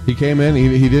 yeah. He came in.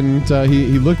 He didn't.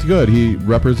 He looked good. He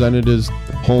represented his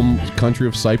home country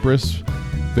of Cyprus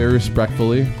very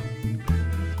respectfully.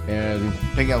 And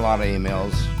I get a lot of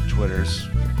emails, Twitters.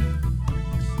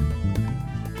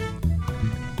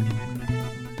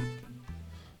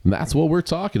 And that's what we're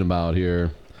talking about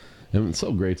here. And it's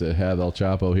so great to have El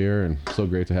Choppo here, and so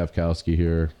great to have Kowski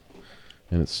here,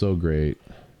 and it's so great.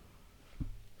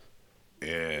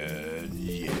 And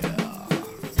yeah.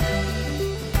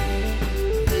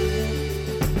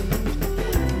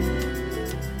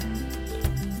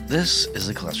 This is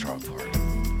the cholesterol report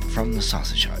from the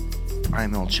Sausage Hut.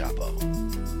 I'm El Choppo.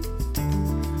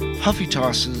 Huffy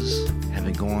tosses have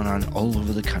been going on all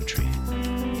over the country,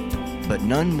 but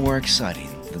none more exciting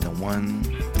than the one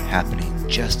happening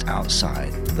just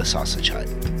outside the Sausage Hut.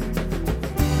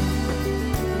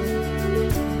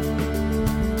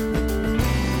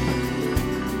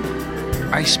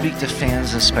 I speak to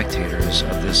fans and spectators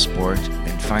of this sport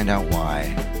and find out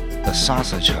why the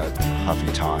Sausage Hut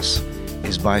Huffy Toss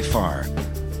is by far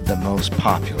the most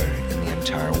popular in the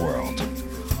entire world.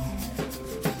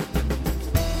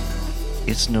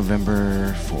 It's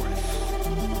November 4th.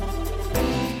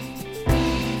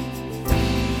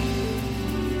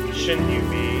 Shouldn't you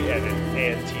be at an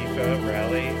Antifa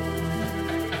rally?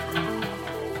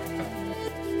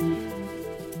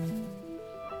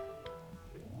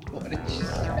 What did you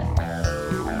say?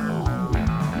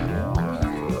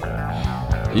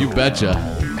 You betcha.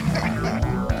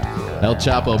 El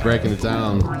Choppo breaking it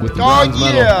down with the bronze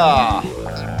medal. Yeah!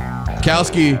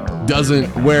 Kowski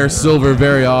doesn't wear silver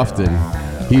very often.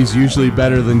 He's usually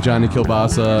better than Johnny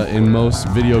Kilbasa in most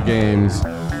video games.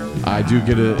 I do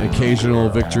get an occasional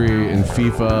victory in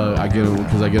FIFA. I get him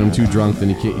because I get him too drunk, then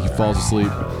he falls asleep.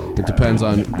 It depends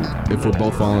on if we're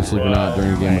both falling asleep or not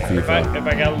during a game of FIFA. If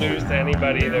I gotta lose to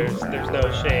anybody, there's no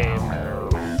shame.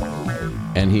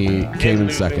 And he came in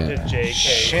second. To JK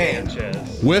Shame.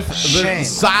 Sanchez. With the Shame.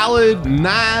 solid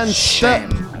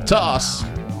 9-step toss.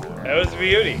 That was a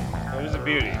beauty. It was a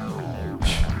beauty.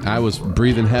 I was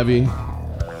breathing heavy.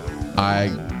 I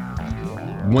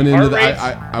went into the.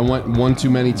 I went one too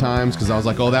many times because I was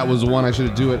like, oh, that was the one I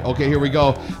should do it. Okay, here we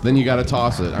go. Then you got to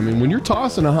toss it. I mean, when you're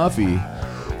tossing a Huffy,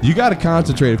 you got to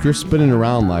concentrate. If you're spinning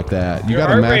around like that, you got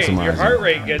to maximize. Your heart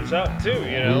rate gets up too.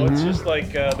 You know, it's just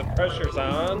like the pressure's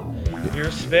on. You're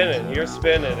spinning, and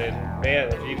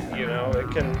man, if you know,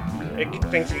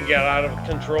 things can get out of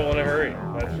control in a hurry.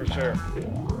 That's for sure.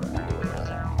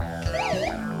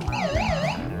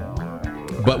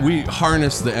 But we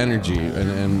harnessed the energy,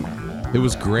 and it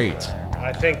was great.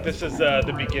 I think this is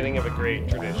the beginning of a great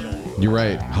tradition. You're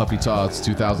right. Huffy Toss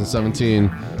 2017.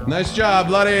 Nice job,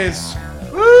 buddies.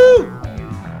 Woo!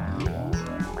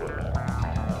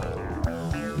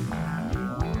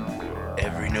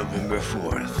 Every November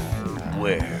 4th,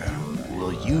 where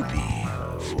will you be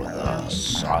for the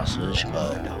Sausage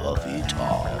Hut Huffy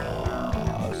Toss?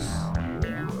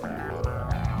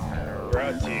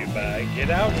 Brought to you by Get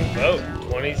Out and Vote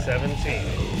 2017.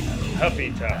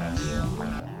 Huffy Toss.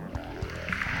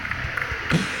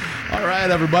 All right,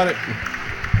 everybody.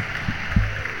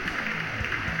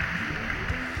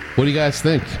 What do you guys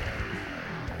think?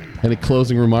 Any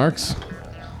closing remarks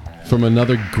from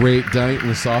another great night in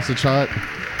the Sausage Hut?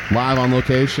 Live on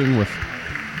location with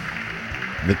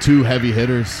the two heavy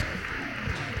hitters.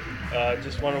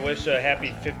 Just want to wish a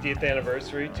happy 50th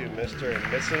anniversary to Mr. and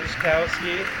Mrs.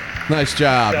 Kowski. Nice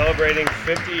job. Celebrating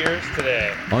 50 years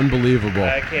today. Unbelievable.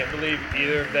 I can't believe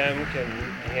either of them can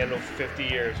handle 50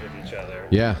 years with each other.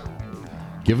 Yeah.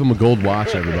 Give them a gold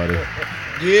watch, everybody.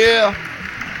 Yeah!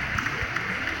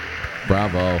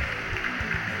 Bravo.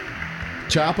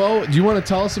 Choppo, do you want to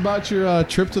tell us about your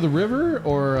trip to the river,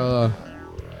 or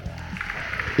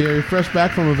you're fresh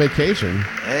back from a vacation?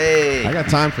 Hey. I got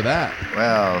time for that.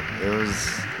 Well, it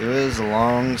was a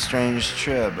long, strange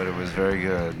trip, but it was very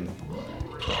good.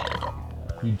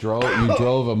 You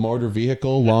drove a motor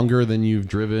vehicle longer than you've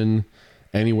driven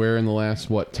anywhere in the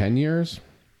last 10 years?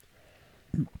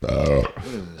 What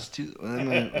is this?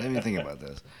 Let me think about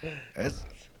this. It's,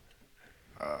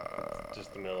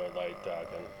 Just the Miller Lite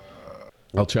talking.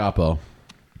 El Choppo.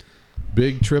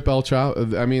 Big trip, El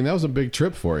Choppo. I mean, that was a big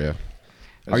trip for you.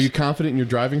 Are you confident in your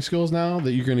driving skills now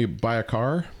that you're going to buy a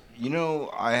car? You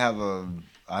know,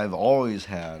 I've always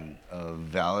had a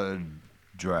valid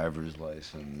driver's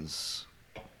license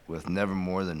with never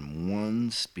more than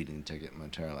one speeding ticket in my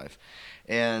entire life.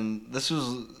 And this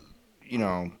was, you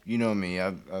know me.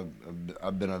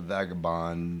 I've been a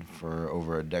vagabond for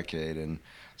over a decade, and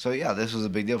so yeah, this was a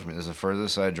big deal for me. This is the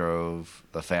furthest I drove,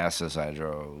 the fastest I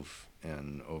drove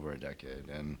in over a decade,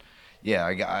 and yeah,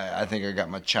 I think I got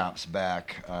my chops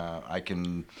back. I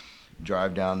can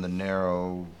drive down the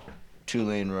narrow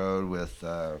 2-lane road with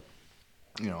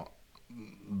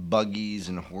buggies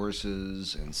and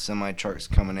horses and semi-trucks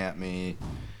coming at me.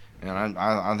 And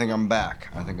I think I'm back.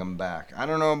 I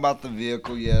don't know about the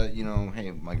vehicle yet. You know,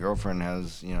 hey, my girlfriend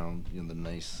has, the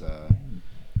nice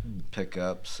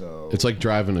pickup, so... It's like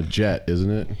driving a jet,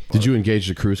 isn't it? Did you engage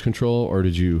the cruise control, or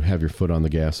did you have your foot on the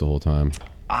gas the whole time?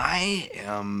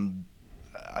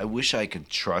 I wish I could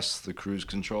trust the cruise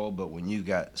control, but when you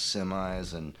got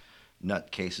semis and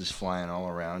nutcases flying all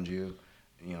around you,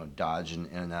 dodging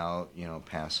in and out,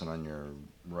 passing on your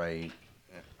right.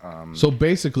 So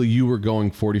basically, you were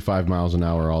going 45 miles an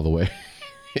hour all the way.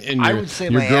 And I would say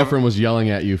your my girlfriend was yelling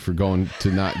at you for going to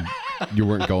not. You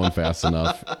weren't going fast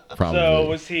enough. Probably. So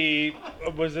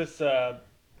was this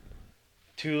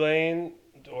 2-lane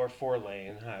or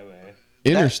 4-lane highway?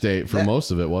 Interstate for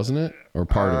most of it, wasn't it? Or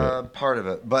part of it? Part of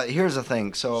it. But here's the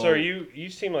thing. So you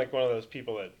seem like one of those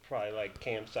people that probably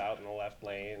camps out in the left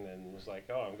lane and was like,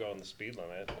 "Oh, I'm going the speed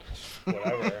limit."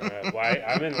 Whatever.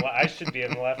 I should be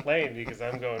in the left lane because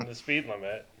I'm going the speed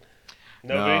limit.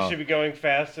 Nobody should be going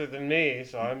faster than me,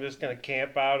 so I'm just going to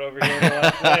camp out over here in the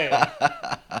left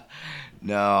lane.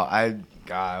 No,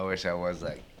 God, I wish I was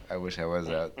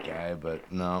that guy,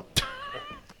 but no.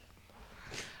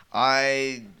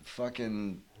 I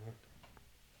fucking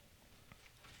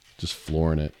Just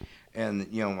flooring it. and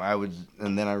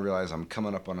then I realized I'm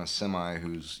coming up on a semi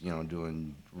who's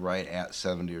doing right at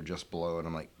 70 or just below, and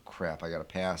I'm like, crap, I got to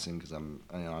pass him because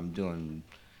I'm doing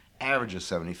average of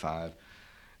 75,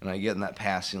 and I get in that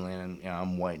passing lane and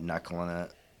I'm white knuckling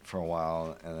it for a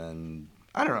while, and then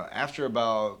I don't know, after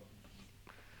about,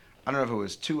 I don't know if it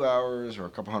was 2 hours or a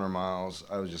couple hundred miles,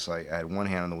 I was just like, I had one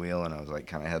hand on the wheel and I was like,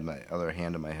 kind of had my other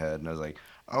hand in my head, and I was like,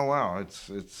 oh wow,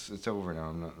 it's over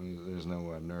now. There's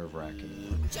no nerve wrack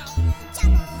anymore.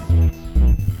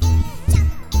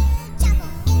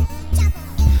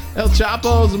 El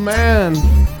Choppo's a man.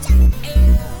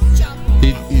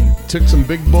 He took some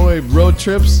big boy road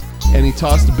trips and he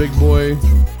tossed a big boy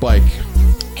bike.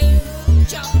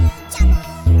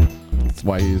 That's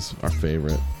why he's our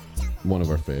favorite. One of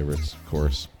our favorites, of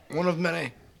course. One of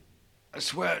many. I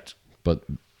sweat. But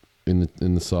in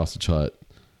the sausage hut,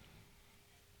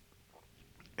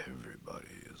 Everybody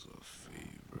is a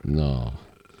favorite. no.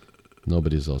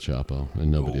 Nobody's El Choppo, and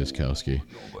nobody is Kowski.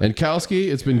 And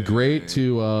Kowski, it's been great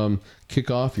to kick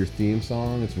off your theme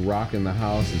song. It's rocking the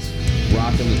house. It's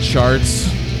rocking the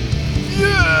charts.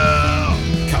 Yeah!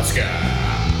 Kowski.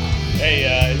 Hey,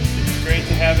 it's great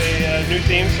to have a new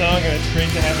theme song, and it's great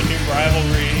to have a new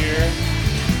rivalry here.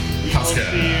 We will see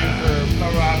you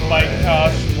for Bike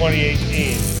Toss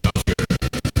 2018.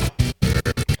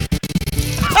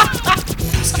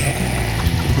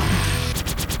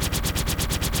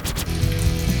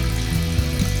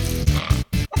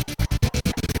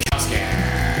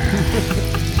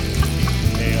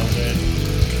 Nailed it.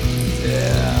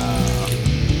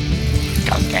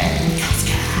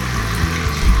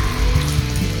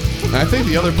 I think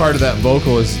the other part of that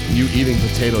vocal is you eating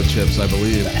potato chips, I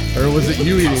believe. Or was it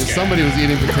you eating? Somebody was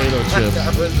eating potato chips.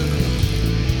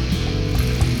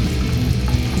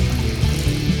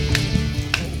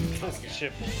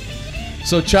 Chip.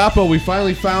 So, Choppo, we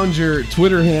finally found your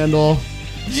Twitter handle.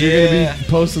 So you're going to be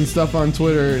posting stuff on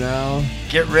Twitter now.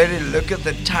 Get ready to look at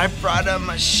the typewriter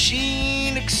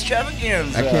machine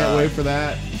extravaganza. I can't wait for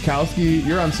that. Kowski,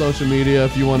 you're on social media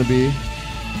if you want to be.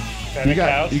 You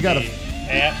got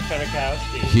At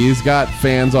Kowski. He's got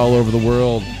fans all over the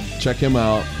world. Check him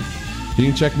out. You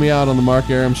can check me out on the Mark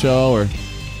Aram Show or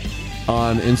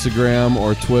on Instagram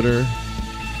or Twitter.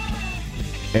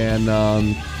 And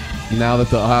now that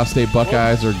the Ohio State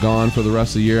Buckeyes are gone for the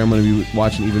rest of the year, I'm going to be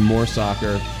watching even more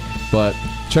soccer. But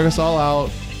check us all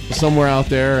out somewhere out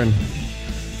there, and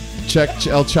check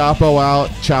El Choppo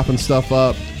out, chopping stuff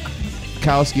up.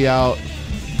 Kowski out,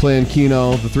 playing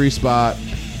Keno, the 3-spot.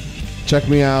 Check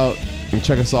me out and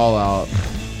check us all out.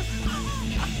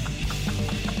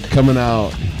 Coming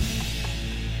out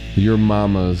your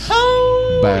mama's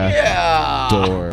back door.